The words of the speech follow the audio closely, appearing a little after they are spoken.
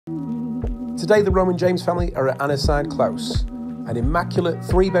Today the Roman James family are at Annaside Close, an immaculate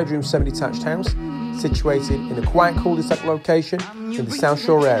 3-bedroom semi-detached house situated in a quiet cul-de-sac location in the South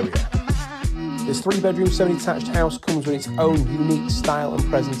Shore area. This 3-bedroom semi-detached house comes with its own unique style and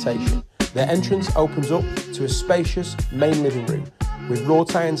presentation. Their entrance opens up to a spacious main living room with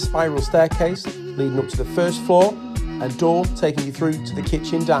wrought iron spiral staircase leading up to the first floor and door taking you through to the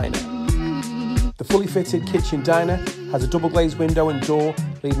kitchen diner. The fully fitted kitchen diner has a double glazed window and door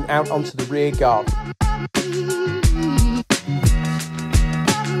leading out onto the rear garden.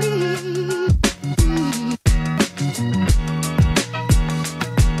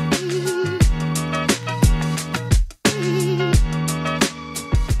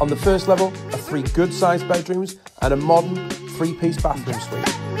 On the first level are 3 good-sized bedrooms and a modern 3-piece bathroom suite.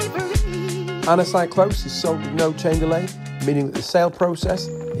 Annaside Close is sold with no chain delay, meaning that the sale process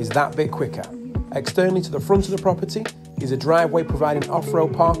is that bit quicker. Externally to the front of the property is a driveway providing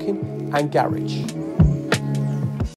off-road parking and garage.